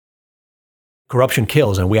corruption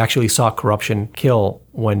kills, and we actually saw corruption kill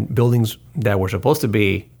when buildings that were supposed to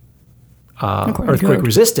be earthquake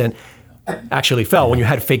resistant actually fell, when you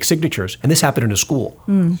had fake signatures. And this happened in a school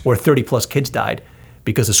where 30 plus kids died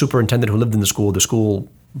because the superintendent who lived in the school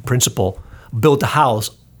principal, built a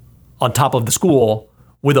house on top of the school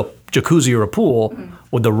with a jacuzzi or a pool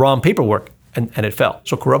with the wrong paperwork, and it fell.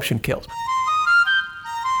 So corruption kills.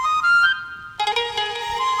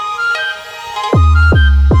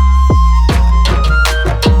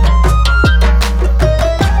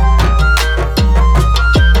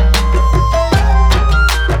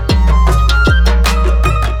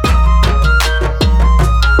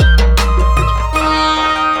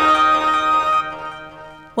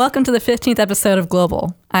 Welcome to the 15th episode of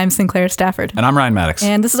Global. I'm Sinclair Stafford. And I'm Ryan Maddox.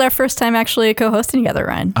 And this is our first time actually co-hosting together,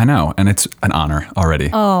 Ryan. I know, and it's an honor already.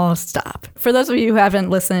 Oh, stop. For those of you who haven't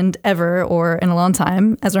listened ever or in a long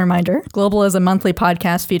time, as a reminder, Global is a monthly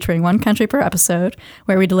podcast featuring one country per episode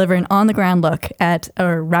where we deliver an on-the-ground look at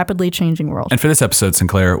a rapidly changing world. And for this episode,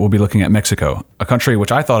 Sinclair, we'll be looking at Mexico, a country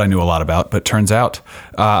which I thought I knew a lot about, but turns out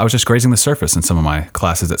I was just grazing the surface in some of my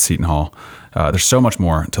classes at Seton Hall. There's so much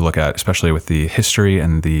more to look at, especially with the history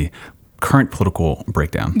and the current political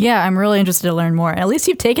breakdown. Yeah, I'm really interested to learn more. At least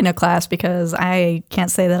you've taken a class, because I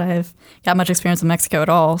can't say that I've got much experience in Mexico at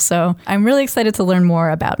all. So I'm really excited to learn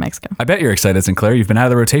more about Mexico. I bet you're excited, Sinclair. You've been out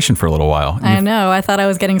of the rotation for a little while. I know. I thought I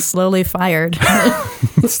was getting slowly fired.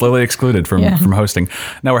 Slowly excluded from hosting.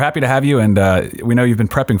 Now, we're happy to have you, and we know you've been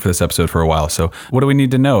prepping for this episode for a while. So what do we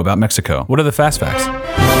need to know about Mexico? What are the fast facts?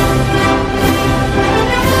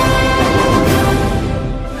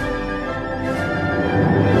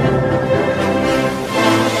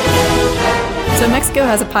 So Mexico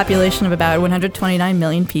has a population of about 129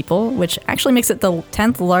 million people, which actually makes it the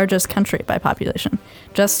 10th largest country by population,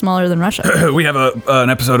 just smaller than Russia. We have an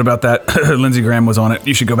episode about that. Lindsey Graham was on it.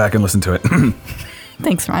 You should go back and listen to it.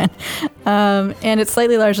 Thanks, Ryan. And it's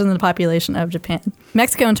slightly larger than the population of Japan.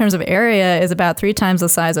 Mexico, in terms of area, is about 3 times the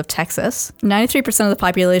size of Texas. 93% of the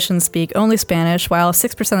population speak only Spanish, while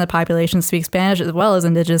 6% of the population speak Spanish as well as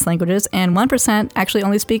indigenous languages, and 1% actually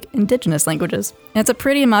only speak indigenous languages. And it's a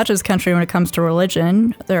pretty homogeneous country when it comes to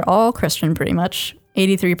religion. They're all Christian, pretty much.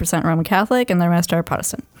 83% Roman Catholic, and the rest are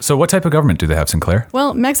Protestant. So what type of government do they have, Sinclair?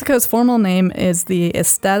 Well, Mexico's formal name is the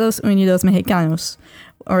Estados Unidos Mexicanos,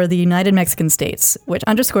 or the United Mexican States, which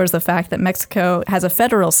underscores the fact that Mexico has a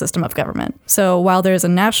federal system of government. So while there's a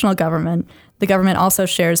national government, the government also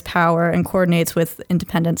shares power and coordinates with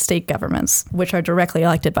independent state governments, which are directly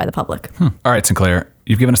elected by the public. All right, Sinclair,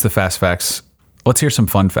 you've given us the fast facts. Let's hear some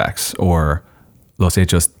fun facts, or los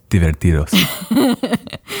hechos divertidos.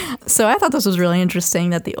 So I thought this was really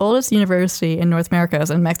interesting that the oldest university in North America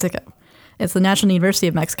is in Mexico. It's the National University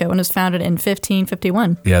of Mexico and was founded in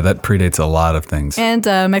 1551. Yeah, that predates a lot of things. And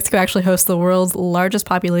Mexico actually hosts the world's largest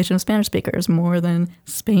population of Spanish speakers, more than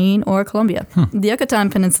Spain or Colombia. The Yucatan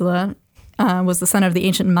Peninsula was the center of the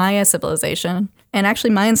ancient Maya civilization. And actually,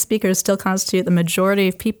 Mayan speakers still constitute the majority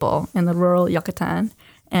of people in the rural Yucatan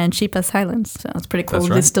and Chiapas Highlands. So it's pretty cool. That's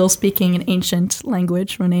right. They're still speaking an ancient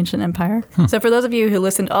language from an ancient empire. So for those of you who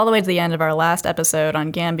listened all the way to the end of our last episode on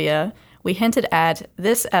Gambia, we hinted at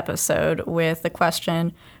this episode with the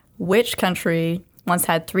question, which country once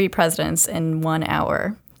had 3 presidents in 1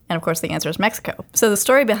 hour? And of course, the answer is Mexico. So the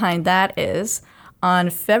story behind that is,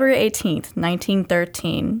 on February 18th,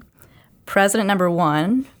 1913, President number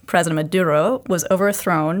 1, President Maduro, was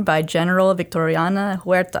overthrown by General Victoriano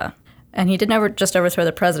Huerta. And he didn't just overthrow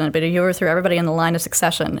the president, but he overthrew everybody in the line of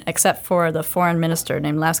succession, except for the foreign minister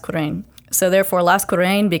named Lascurain. So therefore,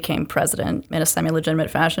 Lascurain became president in a semi-legitimate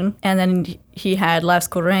fashion. And then he had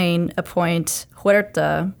Lascurain appoint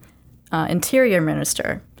Huerta interior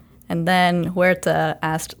minister. And then Huerta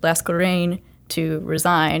asked Lascurain to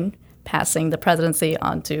resign, passing the presidency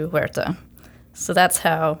on to Huerta. So that's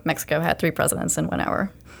how Mexico had 3 presidents in 1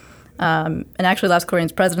 hour. And actually,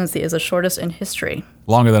 Lascurain's presidency is the shortest in history.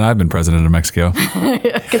 Longer than I've been president of Mexico.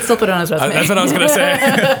 I could still put it on his resume. That's what I was going to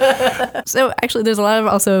say. So actually, there's a lot of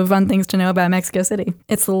also fun things to know about Mexico City.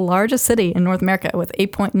 It's the largest city in North America with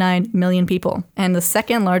 8.9 million people, and the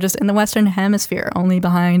second largest in the Western Hemisphere, only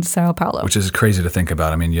behind Sao Paulo. Which is crazy to think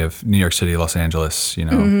about. I mean, you have New York City, Los Angeles,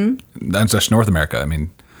 that's just North America. I mean,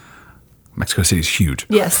 Mexico City is huge.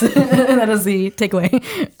 Yes, that is the takeaway.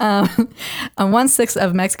 1/6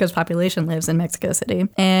 of Mexico's population lives in Mexico City,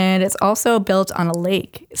 and it's also built on a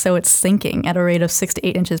lake, so it's sinking at a rate of 6 to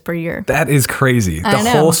 8 inches per year. That is crazy. I The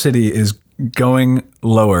know. whole city is going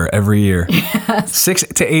lower every year. Yes. 6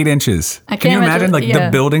 to 8 inches. I Can you can't imagine, imagine- the yeah.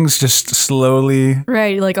 buildings just slowly?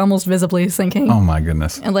 Right, like almost visibly sinking. Oh my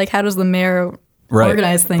goodness. And like, how does the mayor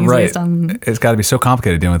organize things based on... It's got to be so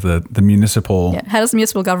complicated dealing with the municipal... Yeah. How does the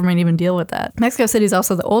municipal government even deal with that? Mexico City is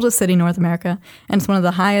also the oldest city in North America, and it's one of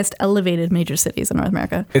the highest elevated major cities in North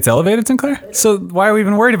America. It's elevated, Sinclair? So why are we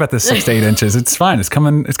even worried about this 6 to 8 inches? It's fine. It's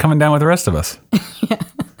coming down with the rest of us. Yeah.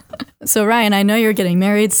 So, Ryan, I know you're getting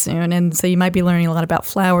married soon, and so you might be learning a lot about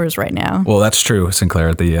flowers right now. Well, that's true,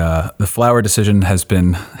 Sinclair. The flower decision has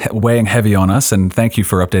been weighing heavy on us, and thank you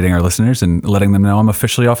for updating our listeners and letting them know I'm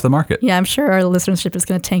officially off the market. Yeah, I'm sure our listenership is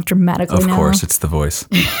going to tank dramatically now. Of course, it's the voice.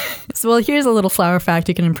 So, well, here's a little flower fact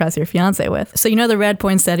you can impress your fiancé with. So, you know the red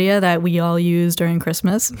poinsettia that we all use during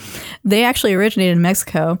Christmas? They actually originated in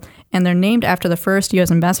Mexico, and they're named after the first U.S.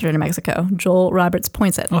 ambassador to Mexico, Joel Roberts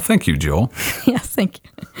Poinsett. Well, thank you, Joel. Yes, thank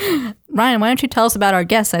you. Ryan, why don't you tell us about our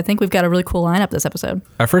guests? I think we've got a really cool lineup this episode.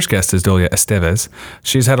 Our first guest is Dolia Estevez.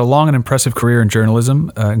 She's had a long and impressive career in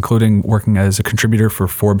journalism, including working as a contributor for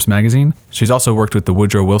Forbes magazine. She's also worked with the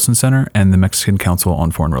Woodrow Wilson Center and the Mexican Council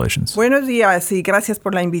on Foreign Relations. Buenos días y gracias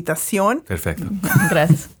por la invitación. Perfecto.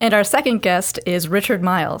 Gracias. And our second guest is Richard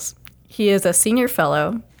Miles. He is a senior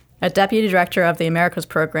fellow, a deputy director of the Americas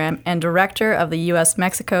Program, and director of the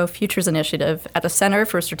U.S.-Mexico Futures Initiative at the Center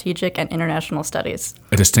for Strategic and International Studies.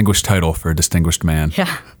 A distinguished title for a distinguished man.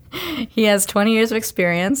 Yeah. He has 20 years of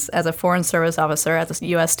experience as a Foreign Service officer at the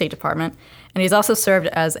U.S. State Department, and he's also served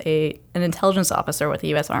as an intelligence officer with the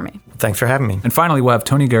U.S. Army. Thanks for having me. And finally, we'll have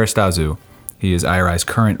Tony Garistazu. He is IRI's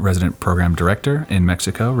current resident program director in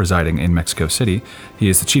Mexico, residing in Mexico City. He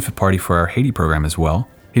is the chief of party for our Haiti program as well.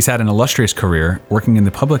 He's had an illustrious career working in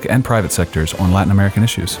the public and private sectors on Latin American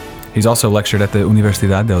issues. He's also lectured at the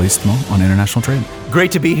Universidad del Istmo on international trade.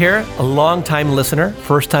 Great to be here. A long-time listener,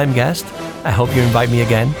 first-time guest. I hope you invite me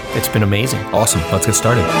again. It's been amazing. Awesome. Let's get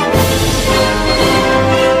started.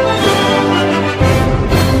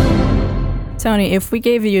 Tony, if we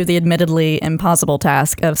gave you the admittedly impossible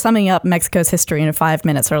task of summing up Mexico's history in 5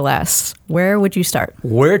 minutes or less, where would you start?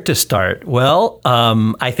 Where to start? Well,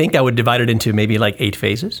 I think I would divide it into maybe like 8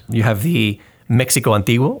 phases. You have the Mexico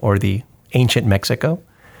Antiguo, or the ancient Mexico.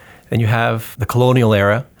 Then you have the colonial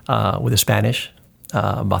era with the Spanish,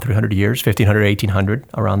 about 300 years, 1500, 1800,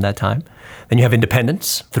 around that time. Then you have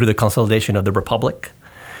independence through the consolidation of the Republic.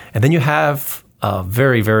 And then you have a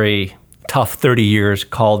very, very tough 30 years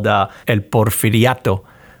called El Porfiriato,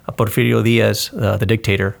 Porfirio Diaz, the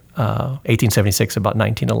dictator, 1876, about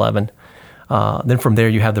 1911. Then from there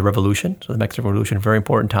you have the revolution, so the Mexican Revolution, a very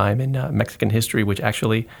important time in Mexican history, which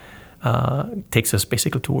actually takes us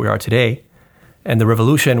basically to where we are today. And the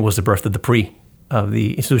revolution was the birth of the PRI, of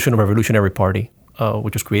the Institutional Revolutionary Party,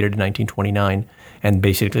 which was created in 1929 and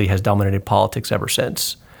basically has dominated politics ever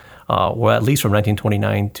since. Well, at least from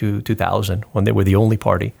 1929 to 2000, when they were the only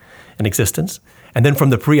party in existence. And then from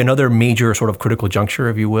the PRI, another major sort of critical juncture,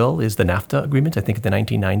 if you will, is the NAFTA agreement, I think in the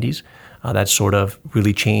 1990s. That sort of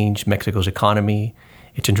really changed Mexico's economy,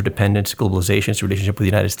 its interdependence, globalization, its relationship with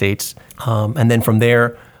the United States. And then from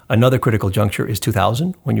there, another critical juncture is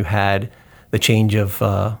 2000, when you had the change of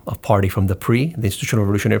party from the PRI, the Institutional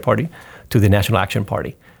Revolutionary Party, to the National Action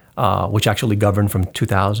Party, which actually governed from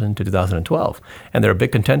 2000 to 2012. And they're a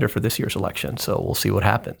big contender for this year's election, so we'll see what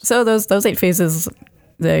happens. So those 8 phases,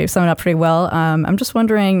 they sum it up pretty well. I'm just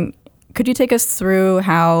wondering, could you take us through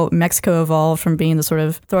how Mexico evolved from being the sort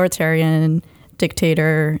of authoritarian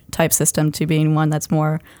dictator type system to being one that's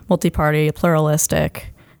more multi-party,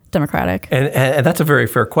 pluralistic, democratic? And that's a very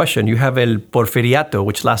fair question. You have El Porfiriato,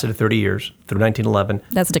 which lasted 30 years, through 1911.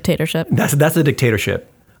 That's a dictatorship. That's a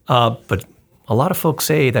dictatorship. But a lot of folks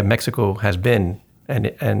say that Mexico has been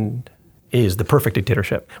and is the perfect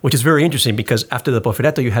dictatorship, which is very interesting because after the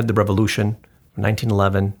Porfiriato, you had the revolution,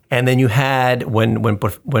 1911, and then you had when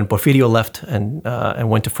Porfirio left and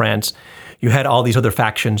went to France, you had all these other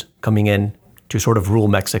factions coming in to sort of rule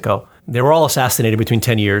Mexico. They were all assassinated between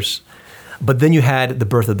 10 years, but then you had the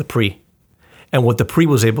birth of the PRI, and what the PRI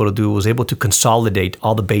was able to do was able to consolidate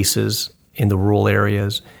all the bases in the rural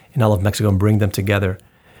areas in all of Mexico and bring them together.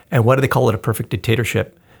 And why do they call it a perfect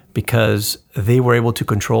dictatorship? Because they were able to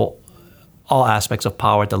control all aspects of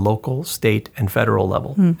power at the local, state, and federal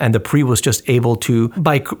level. And the PRI was just able to,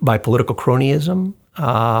 by political cronyism,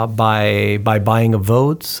 by buying of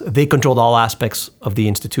votes, they controlled all aspects of the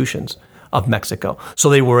institutions of Mexico. So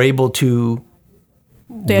they were able to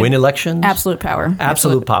win elections. Absolute power.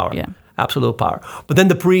 Absolute power. Yeah. Absolute power. But then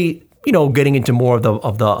the PRI, getting into more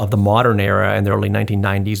of the modern era in the early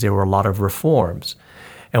 1990s, there were a lot of reforms.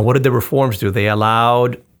 And what did the reforms do? They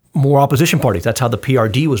allowed more opposition parties. That's how the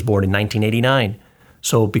PRD was born in 1989.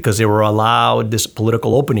 So because they were allowed this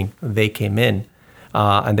political opening, they came in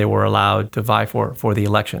and they were allowed to vie for the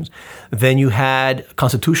elections. Then you had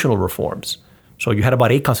constitutional reforms. So you had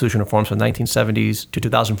about 8 constitutional reforms from the 1970s to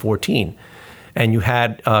 2014. And you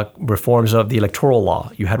had reforms of the electoral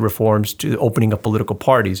law. You had reforms to opening up political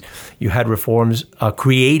parties. You had reforms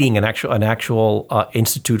creating an actual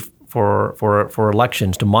institute for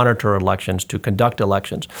elections, to monitor elections, to conduct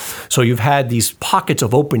elections. So you've had these pockets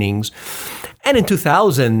of openings. And in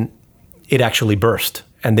 2000, it actually burst.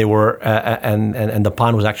 And they were, and the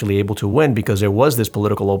PAN was actually able to win because there was this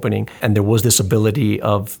political opening and there was this ability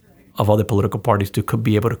of other political parties to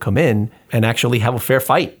be able to come in and actually have a fair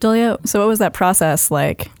fight. Duilio, so what was that process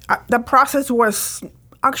like? The process was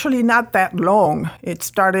actually not that long. It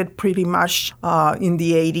started pretty much in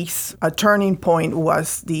the 80s. A turning point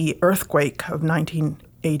was the earthquake of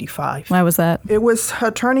 1985. Why was that? It was a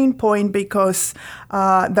turning point because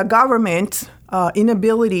the government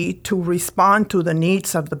inability to respond to the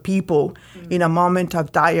needs of the people in a moment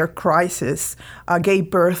of dire crisis gave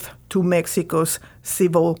birth to Mexico's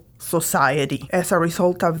civil society. As a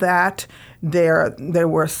result of that, there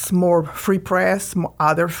was more free press,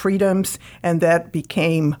 other freedoms, and that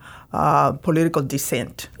became political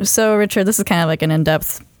dissent. So, Richard, this is kind of like an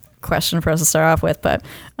in-depth question for us to start off with, but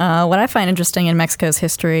what I find interesting in Mexico's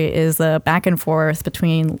history is the back and forth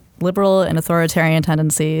between liberal and authoritarian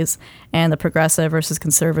tendencies and the progressive versus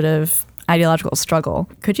conservative ideological struggle.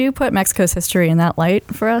 Could you put Mexico's history in that light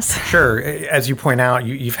for us? Sure. As you point out,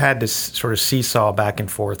 you've had this sort of seesaw back and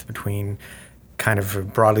forth between kind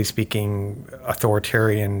of, broadly speaking,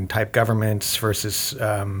 authoritarian type governments versus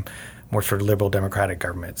more sort of liberal democratic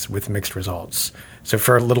governments with mixed results. So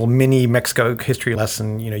for a little mini Mexico history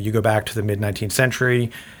lesson, you go back to the mid-19th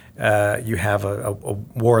century, you have a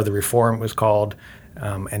War of the Reform, it was called,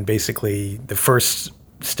 and basically the first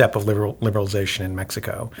step of liberalization in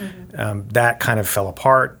Mexico. That kind of fell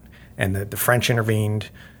apart, and the French intervened.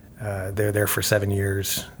 They're there for 7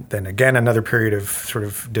 years. Then again, another period of sort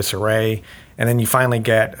of disarray. And then you finally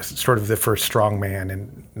get sort of the first strong man,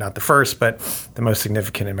 and not the first, but the most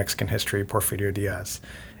significant in Mexican history, Porfirio Diaz.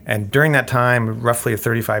 And during that time, roughly a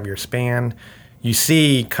 35-year span, you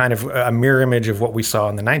see kind of a mirror image of what we saw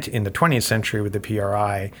in the 20th century with the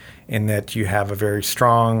PRI, in that you have a very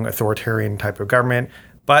strong authoritarian type of government.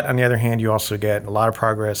 But on the other hand, you also get a lot of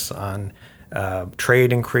progress on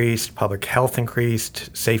trade increased, public health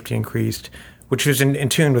increased, safety increased, which was in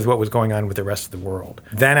tune with what was going on with the rest of the world.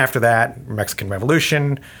 Then after that, Mexican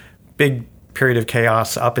Revolution, big period of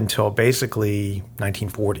chaos up until basically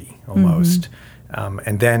 1940 almost.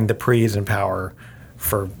 And then the PRI is in power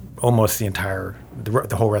for almost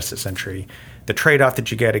the whole rest of the century. The trade-off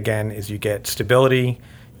that you get, again, is you get stability,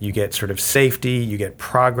 you get sort of safety, you get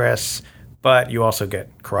progress, but you also get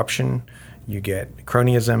corruption, you get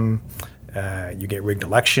cronyism, you get rigged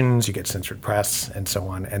elections, you get censored press, and so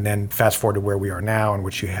on. And then fast forward to where we are now, in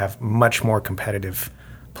which you have much more competitive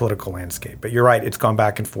political landscape. But you're right, it's gone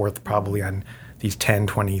back and forth probably on these 10,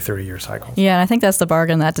 20, 30-year cycles. Yeah, and I think that's the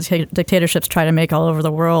bargain that dictatorships try to make all over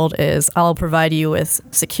the world is I'll provide you with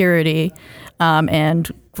security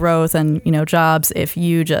and growth and jobs if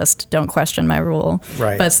you just don't question my rule.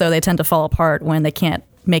 Right. But so they tend to fall apart when they can't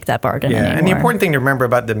make that bargain anymore. And the important thing to remember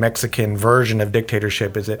about the Mexican version of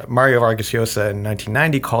dictatorship is that Mario Vargas Llosa in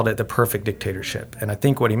 1990 called it the perfect dictatorship. And I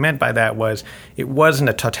think what he meant by that was it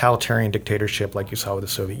wasn't a totalitarian dictatorship like you saw with the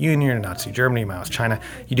Soviet Union, Nazi Germany, Mao's China.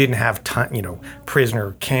 You didn't have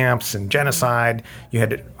prisoner camps and genocide. You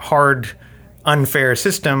had a hard, unfair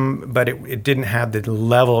system, but it didn't have the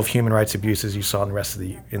level of human rights abuses you saw in the rest of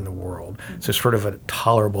in the world. So sort of a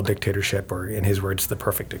tolerable dictatorship, or in his words, the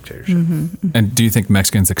perfect dictatorship. And do you think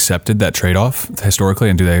Mexicans accepted that trade-off historically,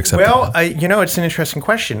 and do they accept it? Well, it's an interesting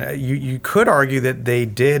question. You could argue that they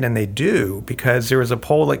did and they do, because there was a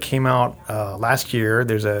poll that came out last year.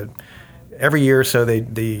 Every year or so,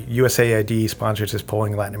 the USAID sponsors this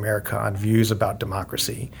polling in Latin America on views about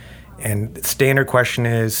democracy. And the standard question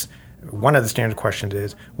is, one of the standard questions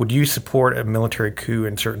is, would you support a military coup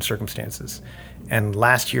in certain circumstances? And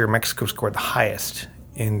last year, Mexico scored the highest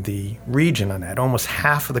in the region on that. Almost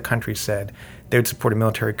half of the country said they would support a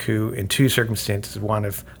military coup in two circumstances, one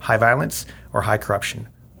of high violence or high corruption,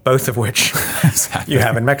 both of which you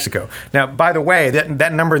have in Mexico. Now, by the way,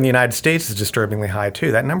 that number in the United States is disturbingly high,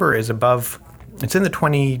 too. That number is it's in the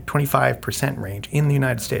 25% range in the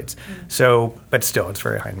United States. So, but still, it's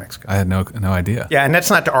very high in Mexico. I had no idea. Yeah, and that's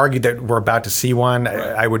not to argue that we're about to see one.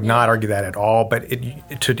 I would not argue that at all. But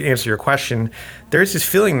to answer your question, there's this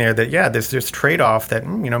feeling there that, there's this trade-off that,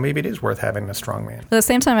 maybe it is worth having a strong man. At the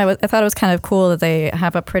same time, I thought it was kind of cool that they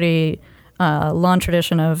have a pretty long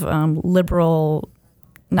tradition of liberal,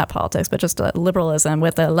 not politics, but just liberalism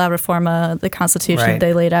with the La Reforma, the Constitution Right.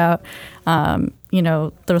 they laid out,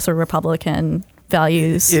 the sort of Republican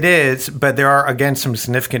values. It is, but there are, again, some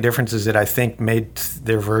significant differences that I think made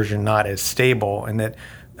their version not as stable, and that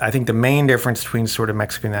I think the main difference between sort of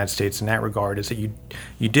Mexico and the United States in that regard is that you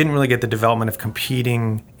didn't really get the development of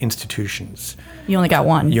competing institutions. You only got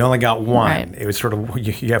one. You only got one. Right. It was sort of,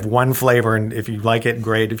 you have one flavor, and if you like it,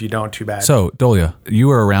 great. If you don't, too bad. So, Dolia, you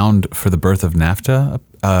were around for the birth of NAFTA.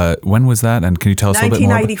 When was that? And can you tell us a little bit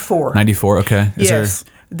more? 1994. 94, okay. Yes.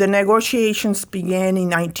 The negotiations began in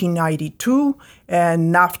 1992,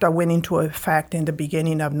 and NAFTA went into effect in the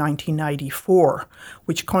beginning of 1994,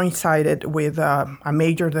 which coincided with a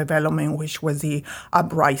major development, which was the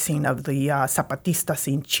uprising of the Zapatistas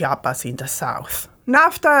in Chiapas in the South.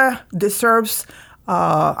 NAFTA deserves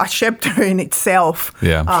a chapter in itself.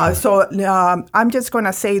 Yeah, So I'm just going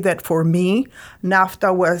to say that for me,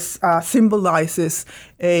 NAFTA symbolizes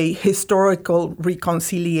a historical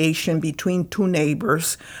reconciliation between two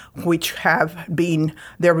neighbors, which have been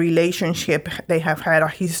their relationship. They have had a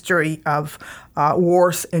history of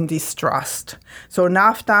wars and distrust. So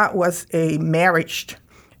NAFTA was a marriage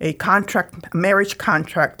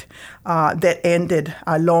contract that ended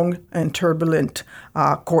a long and turbulent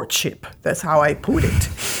courtship. That's how I put it.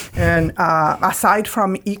 And aside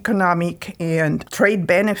from economic and trade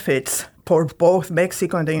benefits for both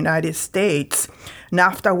Mexico and the United States,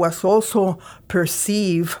 NAFTA was also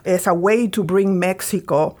perceived as a way to bring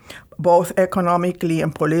Mexico, both economically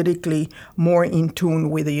and politically, more in tune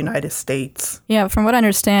with the United States. Yeah, from what I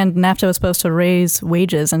understand, NAFTA was supposed to raise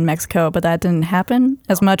wages in Mexico, but that didn't happen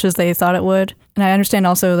as much as they thought it would. And I understand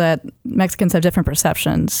also that Mexicans have different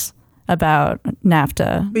perceptions about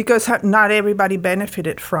NAFTA. Because not everybody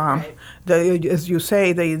benefited from. As you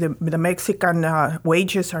say, the Mexican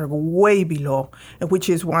wages are way below, which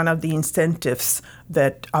is one of the incentives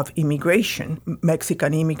of immigration.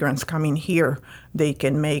 Mexican immigrants coming here, they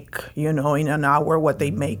can make, in an hour what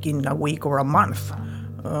they make in a week or a month.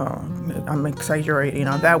 I'm exaggerating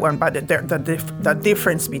on that one, but the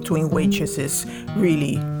difference between wages is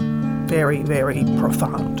really very, very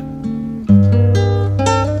profound.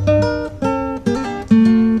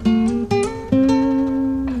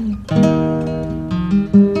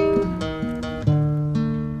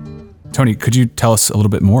 Tony, could you tell us a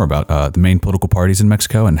little bit more about the main political parties in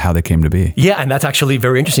Mexico and how they came to be? Yeah, and that's actually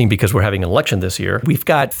very interesting because we're having an election this year. We've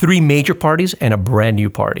got 3 major parties and a brand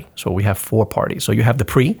new party. So we have 4 parties. So you have the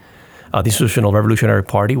PRI, the Institutional Revolutionary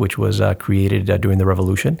Party, which was created during the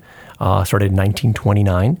revolution, started in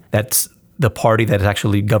 1929. That's the party that has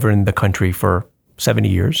actually governed the country for 70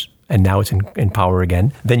 years. And now it's in power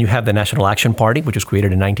again. Then you have the National Action Party, which was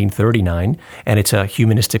created in 1939, and it's a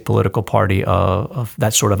humanistic political party of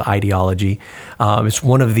that sort of ideology. It's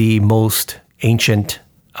one of the most ancient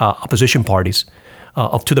opposition parties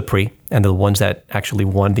to the PRI, and the ones that actually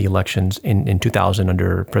won the elections in 2000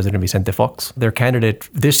 under President Vicente Fox. Their candidate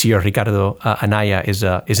this year, Ricardo Anaya, is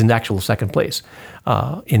in the actual second place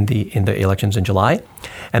in the elections in July.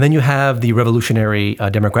 And then you have the Revolutionary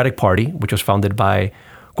Democratic Party, which was founded by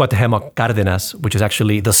Cuauhtémoc Cárdenas, which is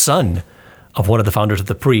actually the son of one of the founders of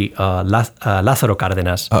the PRI, Lázaro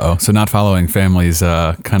Cárdenas. So not following families,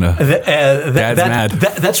 kind of dad's mad.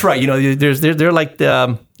 That's right. They're like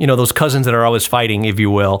those cousins that are always fighting, if you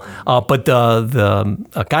will. But the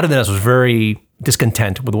Cárdenas was very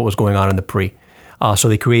discontent with what was going on in the PRI. So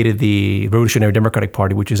they created the Revolutionary Democratic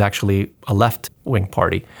Party, which is actually a left-wing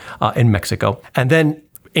party in Mexico. And then,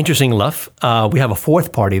 interesting enough, we have a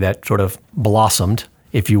 4th party that sort of blossomed,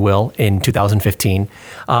 if you will, in 2015,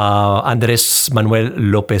 Andrés Manuel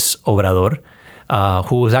López Obrador,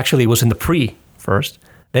 who was in the PRI first,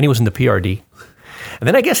 then he was in the PRD. And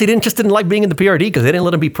then I guess he didn't like being in the PRD because they didn't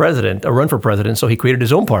let him be president or run for president, so he created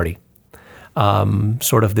his own party,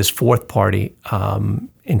 sort of this 4th party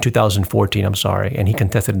in 2014, and he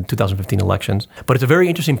contested in 2015 elections. But it's a very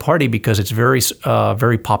interesting party because it's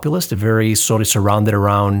very populist, very sort of surrounded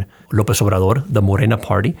around López Obrador, the Morena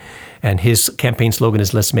party, and his campaign slogan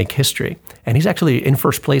is "Let's Make History." And he's actually in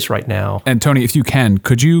first place right now. And Tony, if you can,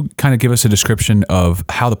 could you kind of give us a description of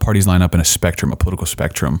how the parties line up in a political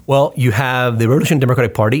spectrum? Well, you have the Revolutionary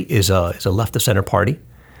Democratic Party is a left-of-center party.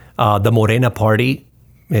 The Morena party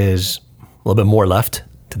is a little bit more left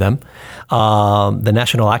to them. The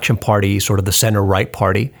National Action Party, sort of the center-right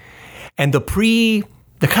party. And the PRI,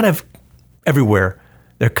 they're kind of everywhere.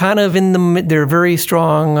 They're kind of they're very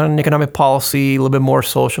strong on economic policy, a little bit more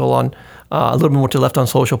social a little bit more to left on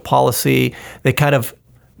social policy. They kind of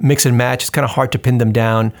mix and match. It's kind of hard to pin them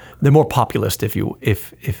down. They're more populist, if you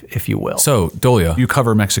will. So, Dolia, you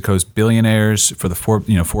cover Mexico's billionaires for the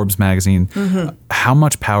Forbes magazine. Mm-hmm. How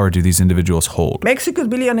much power do these individuals hold? Mexico's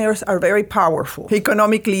billionaires are very powerful.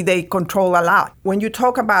 Economically, they control a lot. When you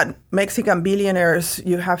talk about Mexican billionaires,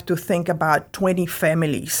 you have to think about 20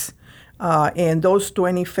 families. And those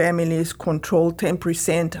 20 families control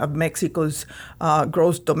 10% of Mexico's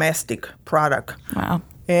gross domestic product. Wow.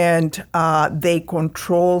 And they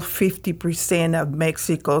control 50% of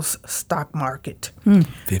Mexico's stock market.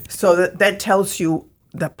 So that tells you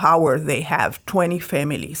the power they have, 20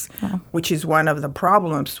 families, which is one of the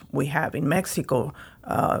problems we have in Mexico.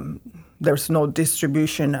 There's no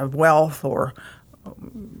distribution of wealth or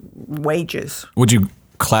wages. Would you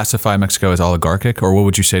classify Mexico as oligarchic, or what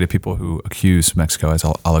would you say to people who accuse Mexico as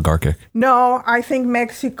oligarchic? No, I think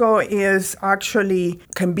Mexico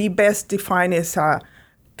can be best defined as a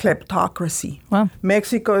kleptocracy. Wow.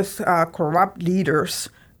 Mexico's corrupt leaders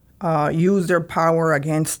use their power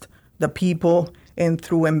against the people and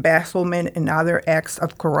through embezzlement and other acts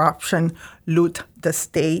of corruption loot the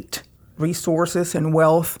state resources and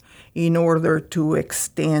wealth in order to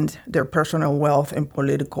extend their personal wealth and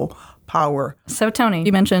political power. So, Tony,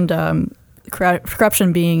 you mentioned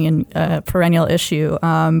corruption being a perennial issue,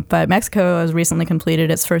 but Mexico has recently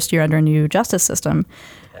completed its first year under a new justice system,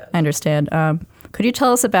 I understand. Could you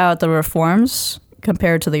tell us about the reforms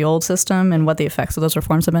compared to the old system and what the effects of those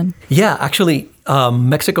reforms have been? Yeah, actually,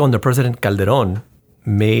 Mexico under President Calderon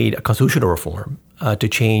made a constitutional reform to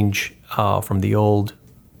change from the old,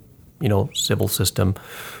 civil system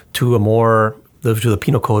to the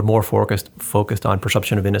penal code more focused on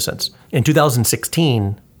presumption of innocence. In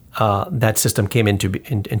 2016, that system came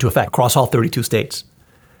into effect across all 32 states.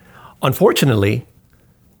 Unfortunately,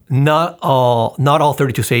 not all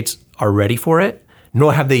 32 states are ready for it,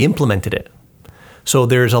 nor have they implemented it. So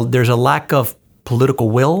there's a lack of political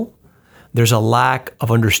will. There's a lack of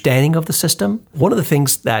understanding of the system. One of the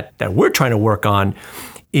things that we're trying to work on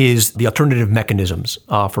is the alternative mechanisms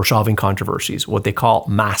for solving controversies, what they call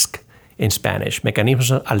MASC in Spanish,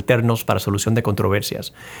 Mecanismos Alternos para Solución de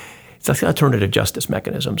Controversias. It's like alternative justice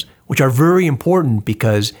mechanisms, which are very important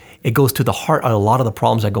because it goes to the heart of a lot of the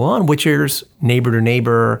problems that go on, which is neighbor to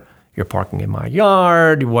neighbor, you're parking in my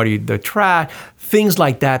yard, the trash, things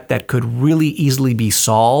like that could really easily be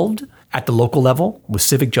solved at the local level with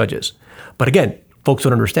civic judges. But again, folks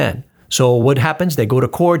don't understand. So what happens? They go to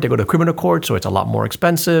court, they go to criminal court, so it's a lot more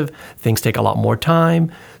expensive. Things take a lot more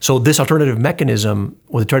time. So this alternative mechanism,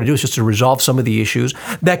 what they try to do is just to resolve some of the issues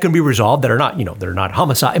that can be resolved that are not, they're not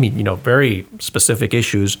homicide. Very specific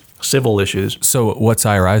issues, civil issues. So what's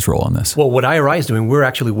IRI's role in this? Well, what IRI is doing, we're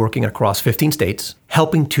actually working across 15 states,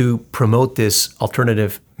 helping to promote this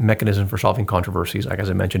alternative mechanism for solving controversies, like as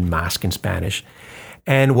I mentioned, MASC in Spanish.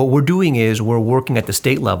 And what we're doing is we're working at the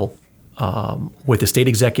state level with the state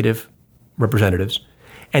executive representatives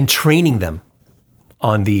and training them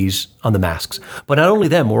on the masks. But not only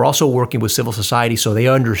them, we're also working with civil society so they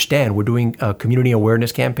understand. We're doing community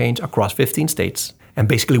awareness campaigns across 15 states and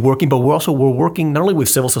basically working, but we're working not only with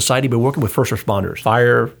civil society, but working with first responders,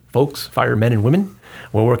 firemen and women.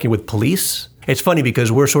 We're working with police. It's funny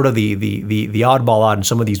because we're sort of the oddball out in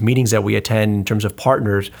some of these meetings that we attend in terms of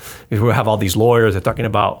partners. We have all these lawyers that are talking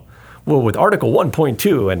about, with Article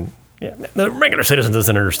 1.2, and the regular citizen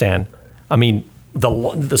doesn't understand.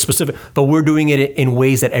 The specific, but we're doing it in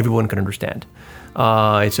ways that everyone can understand.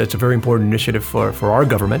 It's a very important initiative for our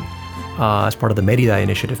government as part of the Merida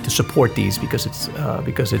initiative to support these because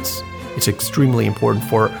it's extremely important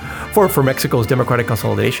for Mexico's democratic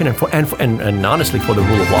consolidation and honestly for the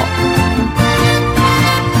rule of law.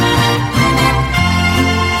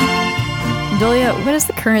 Dolia, what is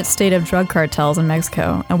the current state of drug cartels in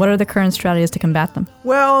Mexico, and what are the current strategies to combat them?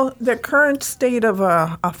 Well, the current state of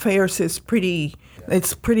affairs is pretty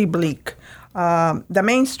bleak. The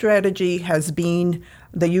main strategy has been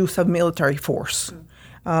the use of military force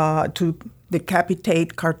to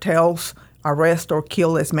decapitate cartels, arrest or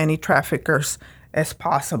kill as many traffickers as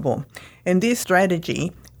possible. And this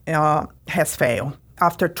strategy has failed.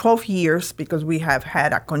 After 12 years, because we have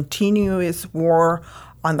had a continuous war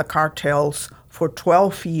on the cartels for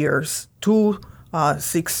 12 years,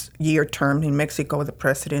 6-year term. In Mexico, the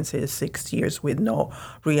presidency is 6 years with no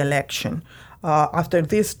re-election. After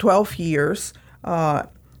these 12 years of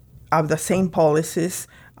the same policies,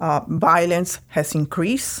 violence has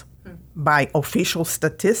increased by official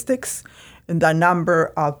statistics, and the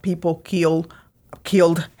number of people killed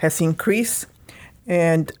has increased,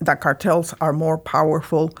 and the cartels are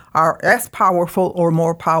as powerful or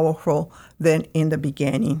more powerful than in the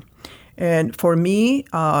beginning. And for me,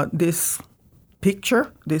 this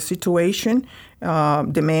picture, this situation,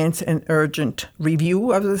 demands an urgent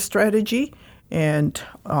review of the strategy and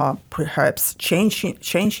perhaps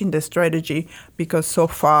changing the strategy because so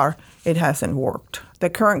far it hasn't worked. The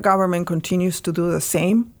current government continues to do the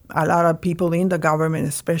same. A lot of people in the government,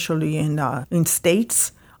 especially in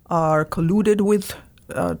states, are colluded with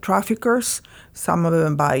traffickers, some of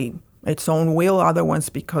them by its own will, other ones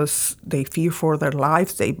because they fear for their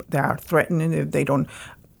lives. They are threatened, and if they don't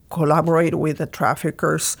collaborate with the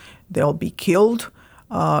traffickers, they'll be killed.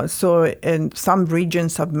 So in some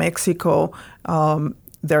regions of Mexico,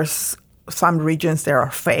 there's some regions that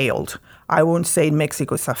are failed. I wouldn't say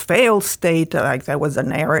Mexico is a failed state, like that was a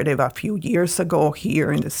narrative a few years ago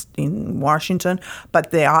here in Washington,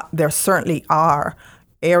 but there certainly are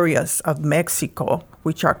areas of Mexico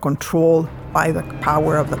which are controlled by the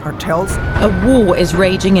power of the cartels. A war is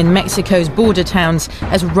raging in Mexico's border towns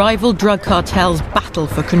as rival drug cartels battle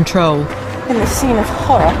for control. In the scene of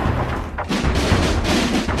horror,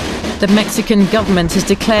 the Mexican government has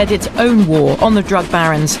declared its own war on the drug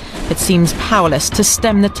barons, but seems powerless to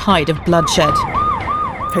stem the tide of bloodshed.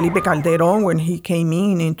 Felipe Calderón, when he came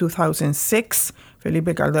in 2006, Felipe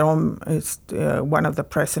Calderón is one of the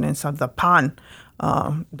presidents of the PAN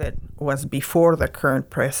that was before the current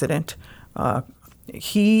president.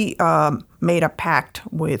 He made a pact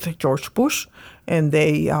with George Bush, and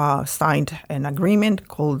they signed an agreement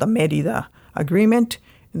called the Mérida Agreement.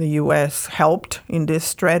 The U.S. helped in this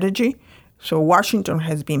strategy. So Washington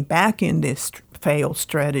has been backing this failed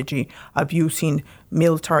strategy of using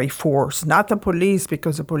military force, not the police,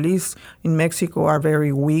 because the police in Mexico are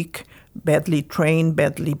very weak, badly trained,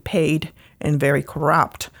 badly paid, and very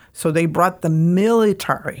corrupt. So they brought the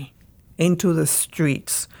military into the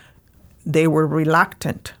streets. They were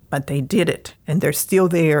reluctant, but they did it, and they're still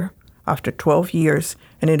there after 12 years,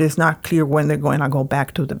 and it is not clear when they're going to go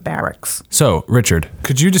back to the barracks. So, Richard,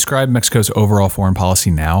 could you describe Mexico's overall foreign policy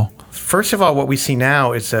now? First of all, what we see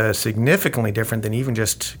now is significantly different than even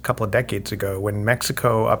just a couple of decades ago, when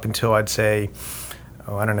Mexico, up until I'd say,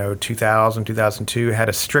 2000, 2002, had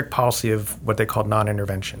a strict policy of what they called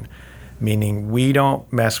non-intervention, meaning we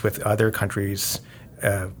don't mess with other countries'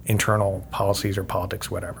 internal policies or politics,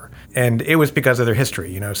 whatever. And it was because of their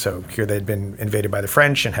history, so here they'd been invaded by the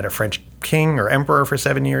French and had a French king or emperor for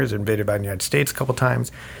 7 years, invaded by the United States a couple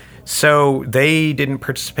times. So they didn't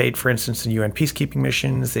participate, for instance, in UN peacekeeping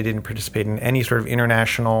missions. They didn't participate in any sort of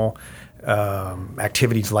international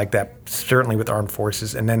activities like that, certainly with armed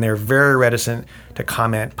forces. And then they're very reticent to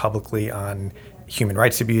comment publicly on human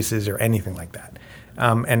rights abuses or anything like that.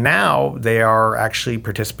 And now they are actually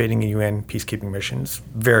participating in UN peacekeeping missions,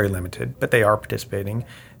 very limited, but they are participating.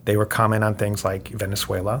 They will comment on things like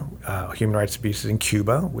Venezuela, human rights abuses in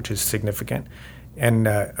Cuba, which is significant, and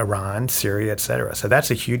Iran, Syria, et cetera. So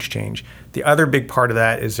that's a huge change. The other big part of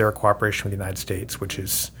that is their cooperation with the United States, which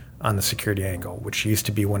is on the security angle, which used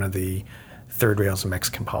to be one of the third rails of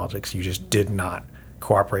Mexican politics. You just did not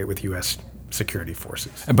cooperate with U.S. security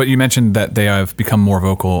forces. But you mentioned that they have become more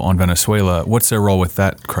vocal on Venezuela. What's their role with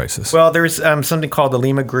that crisis? Well, there's something called the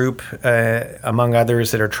Lima Group, among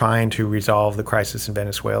others, that are trying to resolve the crisis in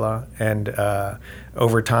Venezuela. And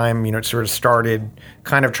over time, it sort of started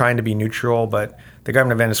kind of trying to be neutral, but the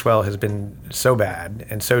government of Venezuela has been so bad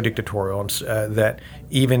and so dictatorial that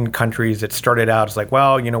even countries that started out as like,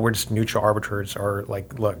 well, we're just neutral arbiters, are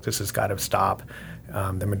like, look, this has got to stop.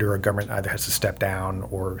 The Maduro government either has to step down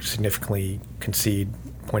or significantly concede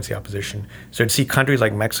points of the opposition. So to see countries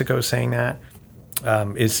like Mexico saying that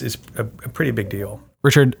is a pretty big deal.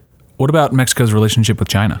 Richard, what about Mexico's relationship with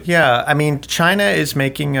China? Yeah, China is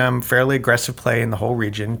making fairly aggressive play in the whole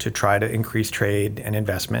region to try to increase trade and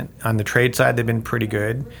investment. On the trade side, they've been pretty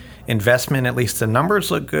good. Investment, at least the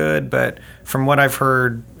numbers look good, but from what I've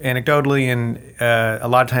heard anecdotally, and a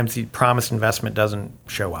lot of times the promised investment doesn't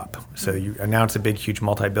show up. So you announce a big, huge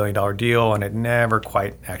multi-billion-dollar deal, and it never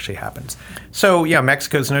quite actually happens. So yeah,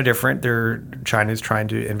 Mexico's no different. China's trying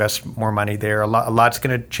to invest more money there. A lot's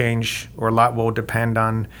going to change, or a lot will depend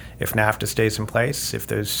on if NAFTA stays in place, if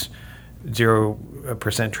those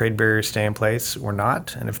 0% trade barriers stay in place or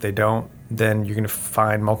not. And if they don't, then you're going to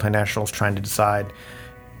find multinationals trying to decide,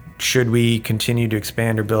 should we continue to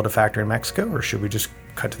expand or build a factory in Mexico, or should we just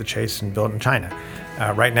cut to the chase and build it in China?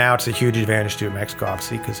 Right now, it's a huge advantage to Mexico,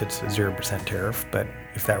 obviously, because it's a 0% tariff. But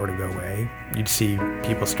if that were to go away, you'd see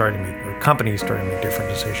people starting to make, or companies starting to make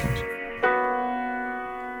different decisions.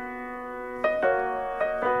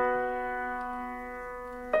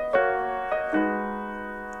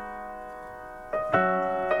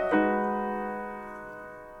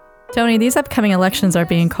 Tony, these upcoming elections are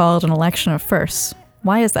being called an election of firsts.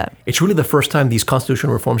 Why is that? It's really the first time these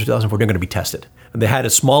constitutional reforms in 2004 are going to be tested. They had a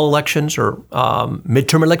small elections or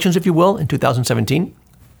midterm elections, if you will, in 2017.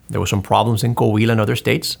 There were some problems in Coahuila and other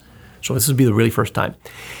states. So this will be the really first time.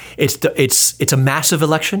 It's a massive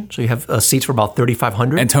election. So you have seats for about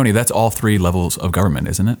 3,500. And Tony, that's all three levels of government,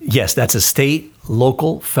 isn't it? Yes, that's a state,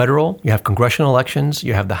 local, federal. You have congressional elections.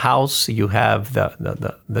 You have the House. You have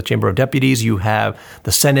the Chamber of Deputies. You have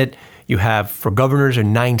the Senate. You have for governors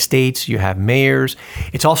in 9 states. You have mayors.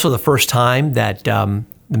 It's also the first time that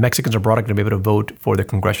the Mexicans abroad are going to be able to vote for their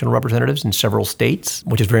congressional representatives in several states,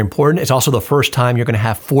 which is very important. It's also the first time you're going to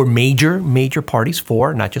have 4 major parties,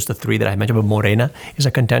 4, not just the 3 that I mentioned, but Morena is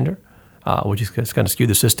a contender, which is going to skew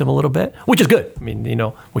the system a little bit, which is good. I mean,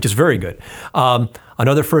 which is very good.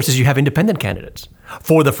 Another first is you have independent candidates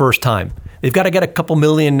for the first time. They've got to get a couple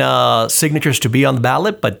million signatures to be on the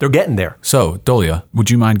ballot, but they're getting there. So, Dolia, would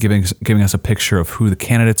you mind giving us a picture of who the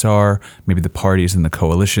candidates are, maybe the parties and the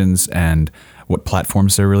coalitions, and what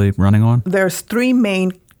platforms they're really running on? There's 3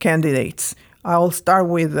 main candidates. I'll start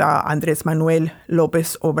with Andrés Manuel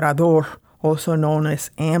López Obrador, also known as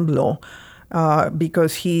AMLO,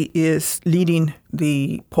 because he is leading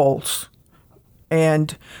the polls.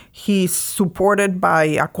 And he's supported by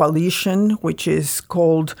a coalition which is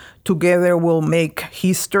called Together We'll Make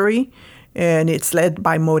History. And it's led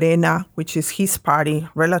by Morena, which is his party,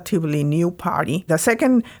 relatively new party. The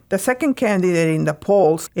second candidate in the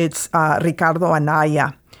polls, it's Ricardo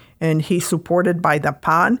Anaya. And he's supported by the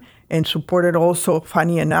PAN and supported also,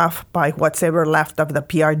 funny enough, by what's ever left of the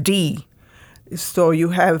PRD. So you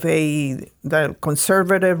have the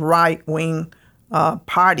conservative right-wing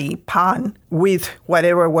party, PAN, with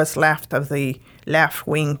whatever was left of the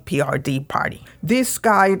left-wing PRD party. This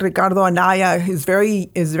guy, Ricardo Anaya, is very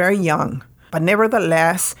young, but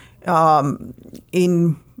nevertheless,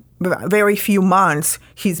 in very few months,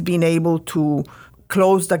 he's been able to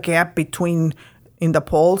close the gap in the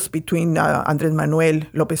polls between Andrés Manuel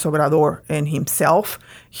López Obrador and himself.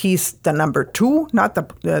 He's the number 2, not the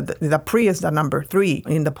PRI is the number 3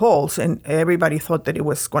 in the polls, and everybody thought that it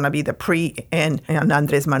was going to be the PRI and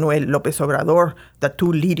Andrés Manuel López Obrador, the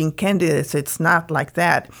 2 leading candidates. It's not like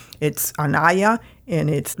that. It's Anaya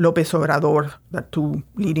and it's López Obrador, the 2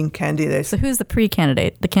 leading candidates. So who's the PRI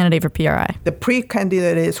candidate, the candidate for PRI? The PRI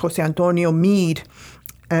candidate is José Antonio Meade,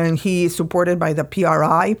 and he is supported by the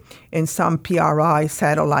PRI and some PRI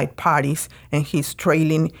satellite parties, and he's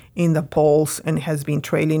trailing in the polls and has been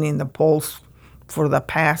trailing in the polls for the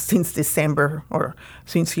past, since December, or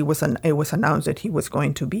since it was announced that he was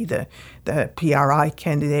going to be the PRI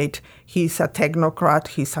candidate. He's a technocrat.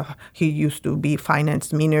 He used to be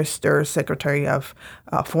finance minister, secretary of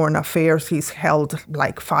foreign affairs. He's held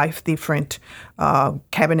like 5 different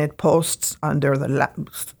cabinet posts under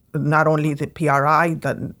not only the PRI,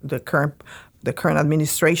 the current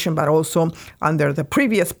administration, but also under the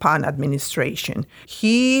previous PAN administration.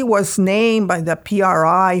 He was named by the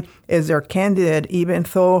PRI as their candidate, even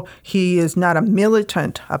though he is not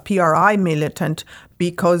a PRI militant,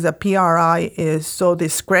 because the PRI is so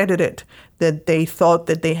discredited that they thought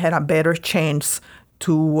that they had a better chance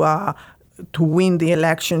to win the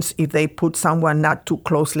elections if they put someone not too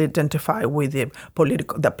closely identified with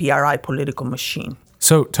the PRI political machine.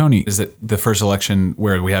 So, Tony, is it the first election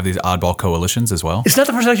where we have these oddball coalitions as well? It's not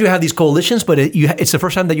the first time you have these coalitions, but it's the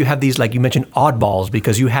first time that you have these, like you mentioned, oddballs,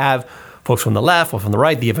 because you have folks from the left or from the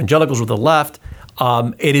right, the evangelicals with the left.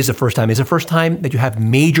 It is the first time. It's the first time that you have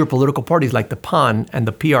major political parties like the PAN and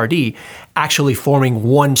the PRD actually forming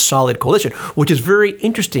one solid coalition, which is very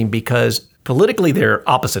interesting because politically they're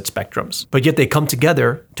opposite spectrums, but yet they come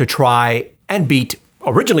together to try and beat.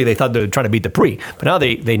 Originally, they thought they were trying to beat the PRI, but now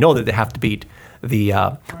they know that they have to beat the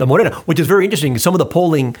Morena, which is very interesting. Some of the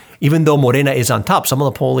polling, even though Morena is on top, some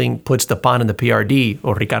of the polling puts the PAN and the PRD,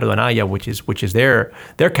 or Ricardo Anaya, which is their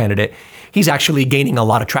candidate, he's actually gaining a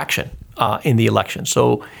lot of traction in the election.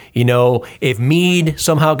 So, if Meade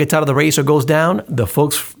somehow gets out of the race or goes down, the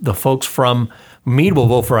folks from Meade will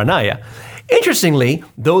vote for Anaya. Interestingly,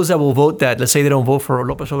 those that will vote that, let's say they don't vote for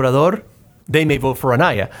López Obrador, they may vote for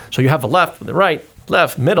Anaya. So you have the left, the right,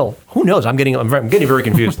 left, middle. Who knows? I'm getting very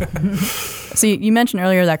confused. So you mentioned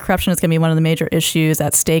earlier that corruption is going to be one of the major issues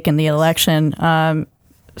at stake in the election.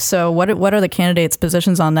 So what are the candidates'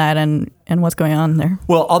 positions on that, and what's going on there?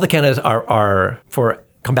 Well, all the candidates are for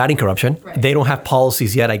combating corruption. Right. They don't have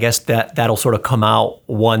policies yet. I guess that'll sort of come out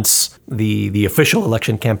once the official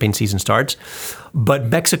election campaign season starts. But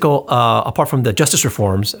Mexico, apart from the justice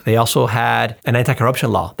reforms, they also had an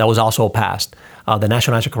anti-corruption law that was also passed, the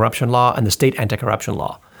National Anti-Corruption Law and the State Anti-Corruption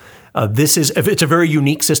Law. It's a very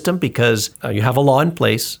unique system because you have a law in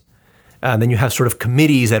place, And then you have sort of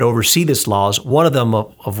committees that oversee these laws, one of them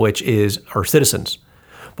of which are citizens.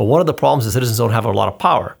 But one of the problems is citizens don't have a lot of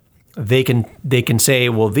power. They can say,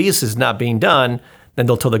 well, this is not being done. Then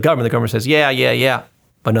they'll tell the government says, yeah,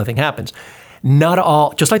 but nothing happens. Not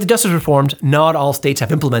all, just like the justice reforms, not all states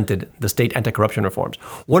have implemented the state anti-corruption reforms.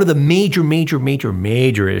 One of the major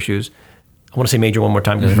issues, I want to say major one more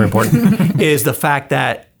time because it's very important, is the fact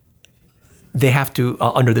that they have to,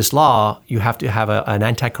 under this law, you have to have an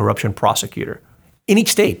anti-corruption prosecutor. In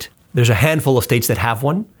each state, there's a handful of states that have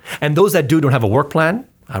one, and those that don't have a work plan.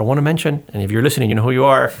 I don't want to mention, and if you're listening, you know who you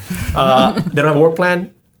are. They don't have a work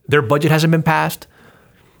plan. Their budget hasn't been passed.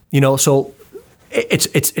 So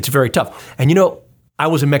it's very tough. And I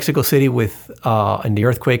was in Mexico City in the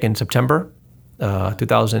earthquake in September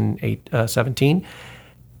 2017,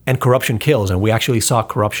 and corruption kills. And we actually saw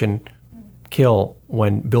corruption kill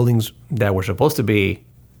when buildings that were supposed to be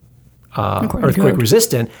earthquake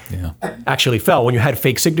resistant actually fell, when you had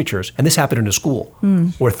fake signatures. And this happened in a school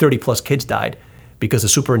where 30 plus kids died because the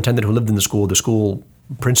superintendent who lived in the school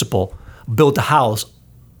principal, built a house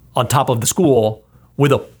on top of the school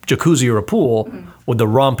with a jacuzzi or a pool with the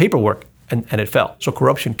wrong paperwork, and it fell. So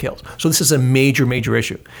corruption kills. So this is a major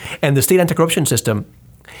issue. And the state anti-corruption system,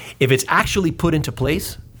 if it's actually put into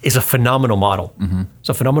place, is a phenomenal model. It's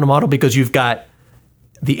a phenomenal model because you've got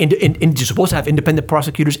you're supposed to have independent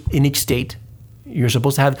prosecutors in each state. You're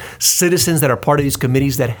supposed to have citizens that are part of these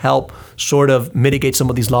committees that help sort of mitigate some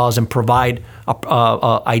of these laws and provide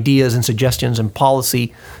ideas and suggestions and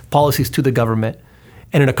policies to the government.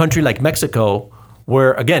 And in a country like Mexico,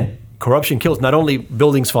 where, again, corruption kills, not only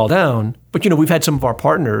buildings fall down, but, we've had some of our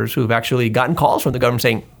partners who've actually gotten calls from the government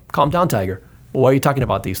saying, calm down, Tiger. Why are you talking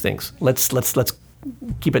about these things? Let's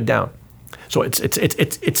keep it down. So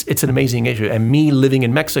it's an amazing issue. And me living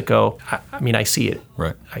in Mexico, I see it.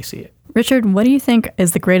 Right. I see it. Richard, what do you think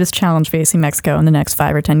is the greatest challenge facing Mexico in the next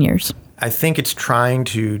 5 or 10 years? I think it's trying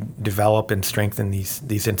to develop and strengthen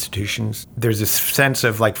these institutions. There's this sense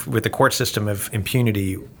of, like, with the court system, of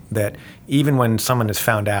impunity, that even when someone is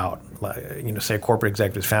found out, say a corporate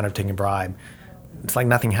executive is found out taking a bribe, it's like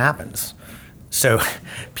nothing happens. So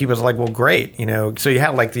people are like, well, great, So you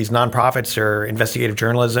have like these nonprofits or investigative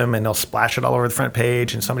journalism, and they'll splash it all over the front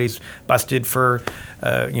page, and somebody's busted for,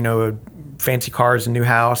 fancy cars and new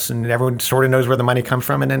house, and everyone sort of knows where the money comes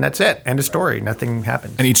from, and then that's it. End of story. Nothing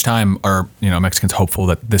happens. And each time are, Mexicans hopeful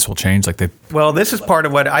that this will change? Well, this is part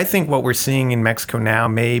of what I think what we're seeing in Mexico now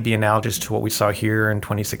may be analogous to what we saw here in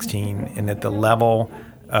 2016, in that the level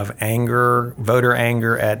of anger, voter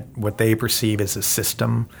anger at what they perceive as a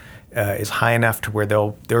system, is high enough to where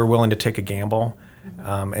they're willing to take a gamble,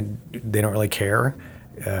 and they don't really care.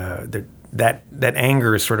 That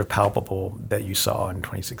anger is sort of palpable that you saw in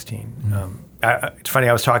 2016. It's funny,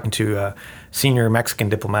 I was talking to a senior Mexican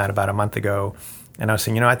diplomat about a month ago, and I was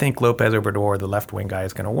saying, I think López Obrador, the left-wing guy,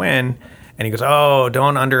 is going to win. And he goes, oh,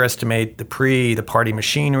 don't underestimate the party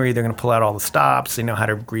machinery. They're going to pull out all the stops. They know how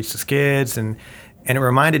to grease the skids. And it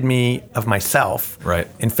reminded me of myself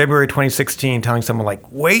in February 2016, telling someone,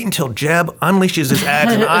 like, wait until Jeb unleashes his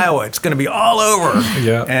ads in Iowa. It's going to be all over.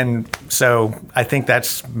 Yeah. And so I think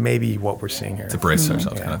that's maybe what we're seeing here. To brace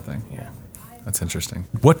ourselves kind of thing. Yeah. That's interesting.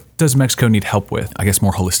 What does Mexico need help with, I guess,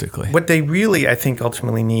 more holistically? What they really, I think,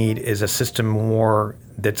 ultimately need is a system more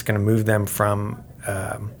that's going to move them from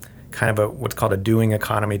kind of what's called a doing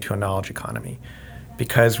economy to a knowledge economy.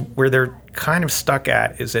 Because where they're kind of stuck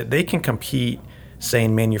at is that they can compete, say,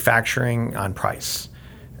 in manufacturing on price.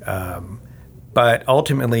 But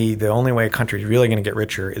ultimately, the only way a country is really going to get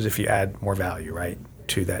richer is if you add more value, right,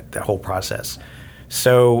 to that whole process.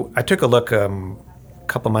 So I took a look a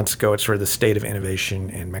couple months ago at sort of the state of innovation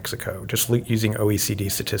in Mexico, just using OECD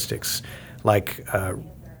statistics like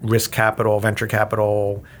risk capital, venture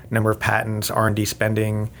capital, number of patents, R&D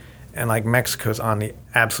spending, and like Mexico's on the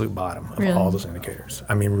absolute bottom of all those indicators.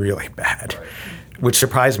 Really bad. Which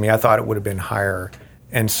surprised me. I thought it would have been higher.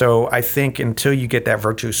 And so I think until you get that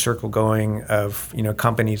virtuous circle going of,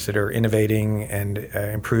 companies that are innovating and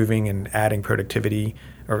improving and adding productivity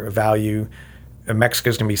or value,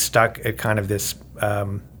 Mexico's going to be stuck at kind of this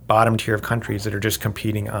bottom tier of countries that are just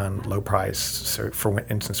competing on low price, for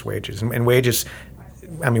instance, wages. And wages,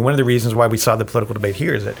 one of the reasons why we saw the political debate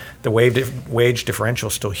here is that the wage differential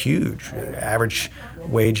is still huge. Average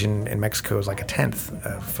wage in Mexico is like a tenth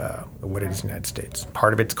of what it is in the United States.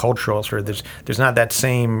 Part of it's cultural. Sort of there's not that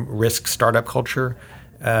same risk startup culture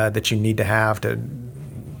that you need to have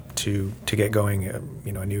to get going,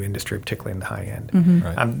 a new industry, particularly in the high end. Mm-hmm.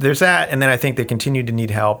 Right. There's that, and then I think they continue to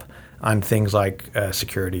need help on things like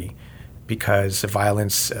security, because the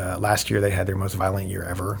violence. Last year they had their most violent year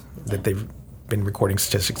ever that they've been recording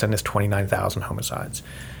statistics on this, 29,000 homicides.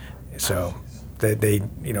 So they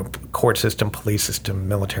court system, police system,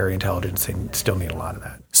 military intelligence, they still need a lot of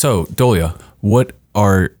that. So, Dolia, what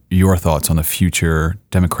are your thoughts on the future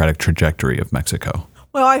democratic trajectory of Mexico?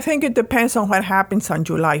 Well, I think it depends on what happens on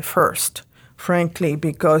July 1st, frankly,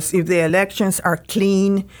 because if the elections are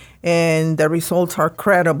clean and the results are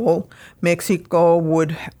credible, Mexico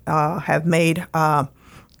would have made a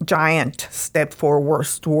giant step forward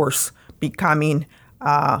towards becoming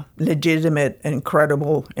legitimate and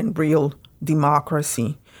credible and real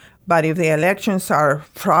democracy. But if the elections are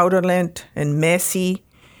fraudulent and messy,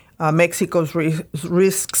 Mexico's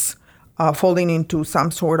risks falling into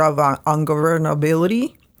some sort of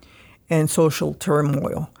ungovernability and social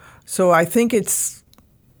turmoil. So I think it's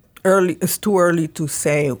too early to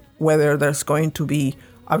say whether there's going to be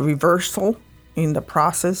a reversal in the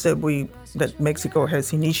process that Mexico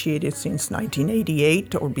has initiated since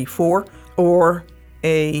 1988 or before, or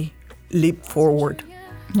a leap forward.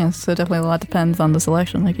 Yes, so definitely a lot depends on this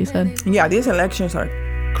election, like you said. Yeah, these elections are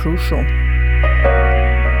crucial.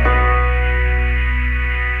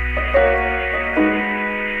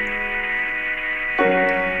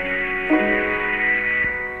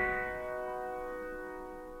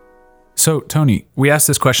 So, Tony, we ask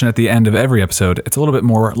this question at the end of every episode. It's a little bit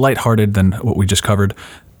more lighthearted than what we just covered.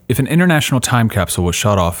 If an international time capsule was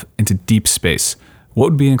shot off into deep space,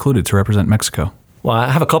 what would be included to represent Mexico? Well,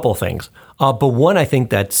 I have a couple of things. But one I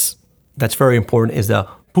think that's very important is the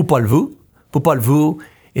Popol Vuh. Popol Vuh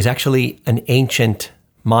is actually an ancient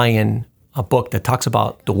Mayan book that talks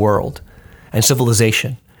about the world and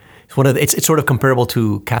civilization. It's sort of comparable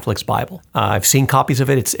to Catholic's Bible. I've seen copies of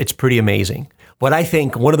it. It's pretty amazing. What I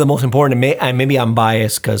think one of the most important, and maybe I'm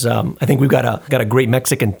biased because I think we've got a great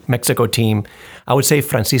Mexico team. I would say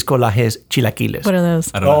Francisco Lajes chilaquiles. What are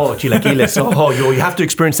those? I don't know. Chilaquiles. You have to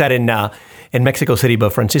experience that in Mexico City.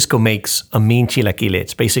 But Francisco makes a mean chilaquile.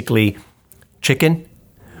 It's basically chicken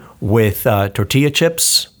with tortilla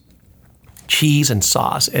chips, cheese, and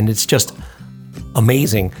sauce, and it's just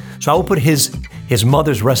amazing. So I will put his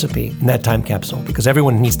mother's recipe in that time capsule because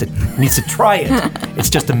everyone needs to try it. It's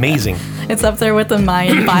just amazing. It's up there with the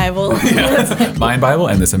Mayan Bible. Mayan Bible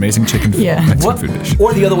and this amazing chicken Mexican food dish.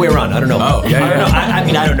 Or the other way around. I don't know. Oh, yeah.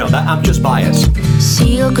 I don't know. I'm just biased.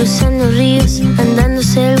 Sigo cruzando ríos, andando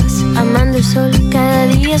selvas, amando el sol.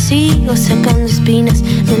 Cada día sigo sacando espinas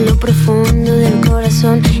de lo profundo del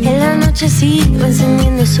corazón. En la noche sigo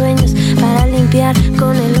encendiendo sueños para limpiar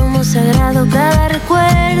con el humo sagrado cada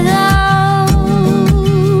recuerdo.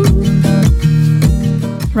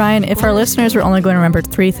 Ryan, if our listeners were only going to remember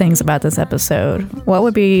 3 things about this episode, what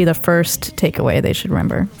would be the first takeaway they should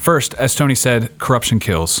remember? First, as Tony said, corruption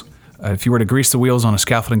kills. If you were to grease the wheels on a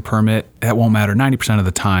scaffolding permit, that won't matter 90% of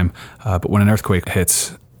the time. But when an earthquake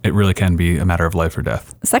hits, it really can be a matter of life or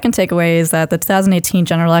death. The second takeaway is that the 2018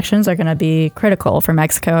 general elections are going to be critical for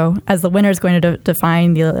Mexico, as the winner is going to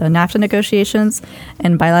define the NAFTA negotiations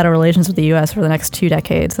and bilateral relations with the U.S. for the next 2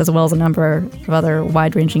 decades, as well as a number of other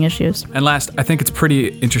wide-ranging issues. And last, I think it's pretty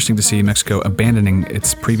interesting to see Mexico abandoning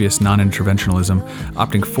its previous non-interventionalism,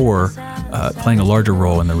 opting for playing a larger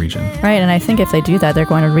role in the region. Right, and I think if they do that, they're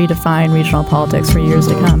going to redefine regional politics for years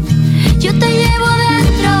to come. Yo te llevo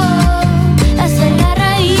dentro, hacia la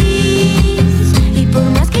raíz, y por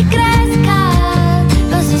más que crezca,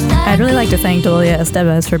 vas a estar. I'd really like to thank Dolia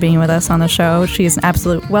Estevez for being with us on the show. She's an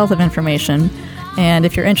absolute wealth of information. And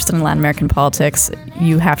if you're interested in Latin American politics,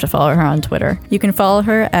 you have to follow her on Twitter. You can follow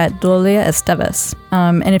her at Dolia Estevez.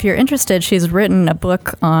 And if you're interested, she's written a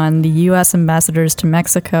book on the U.S. ambassadors to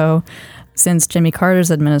Mexico since Jimmy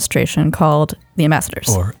Carter's administration called The Ambassadors.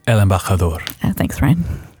 Or El Embajador. Thanks, Ryan.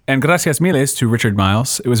 And gracias miles to Richard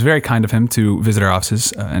Miles. It was very kind of him to visit our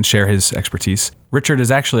offices and share his expertise. Richard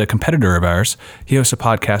is actually a competitor of ours. He hosts a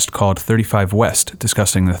podcast called 35 West,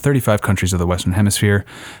 discussing the 35 countries of the Western Hemisphere.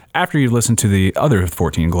 After you've listened to the other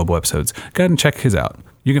 14 global episodes, go ahead and check his out.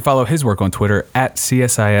 You can follow his work on Twitter at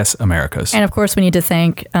CSIS Americas. And of course, we need to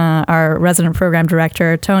thank our resident program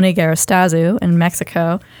director, Tony Garrastazu in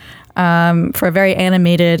Mexico, for a very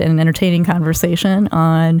animated and entertaining conversation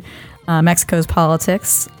on Mexico's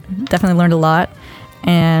politics. Definitely learned a lot.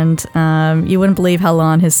 And you wouldn't believe how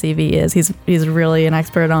long his CV is. He's really an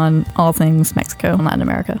expert on all things Mexico and Latin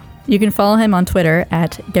America. You can follow him on Twitter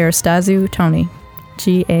at Garrastazu Tony.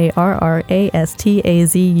 Garrastazu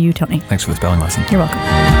Tony. Thanks for the spelling lesson. You're welcome.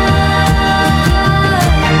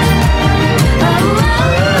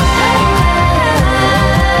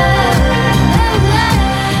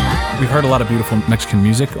 We've heard a lot of beautiful Mexican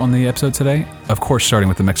music on the episode today. Of course, starting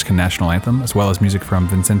with the Mexican national anthem, as well as music from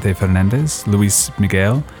Vicente Fernandez, Luis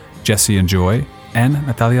Miguel, Jesse and Joy, and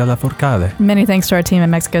Natalia Lafourcade. Many thanks to our team in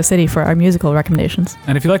Mexico City for our musical recommendations.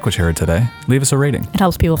 And if you like what you heard today, leave us a rating. It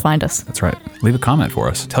helps people find us. That's right. Leave a comment for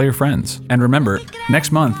us. Tell your friends. And remember,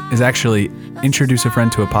 next month is actually Introduce a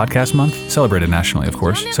Friend to a Podcast Month, celebrated nationally, of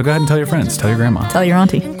course. So go ahead and tell your friends. Tell your grandma. Tell your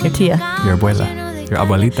auntie, your tia, your abuela, your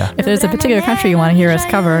abuelita. If there's a particular country you want to hear us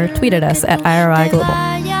cover, tweet at us at IRI Global.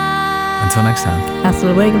 Until next time.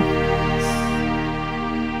 Hasta luego.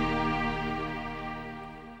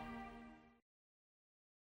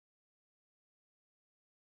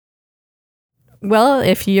 Well,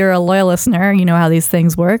 if you're a loyal listener, you know how these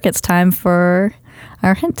things work. It's time for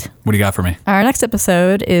our hint. What do you got for me? Our next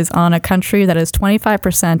episode is on a country that is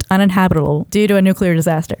 25% uninhabitable due to a nuclear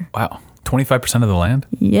disaster. Wow. 25% of the land?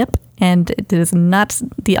 Yep. And it is not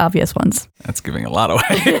the obvious ones. That's giving a lot away.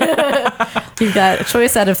 You've got a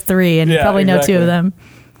choice out of 3, and you probably know 2 of them.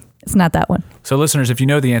 It's not that one. So listeners, if you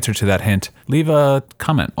know the answer to that hint, leave a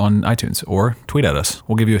comment on iTunes or tweet at us.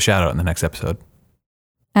 We'll give you a shout out in the next episode.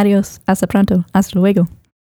 Adios. Hasta pronto. Hasta luego.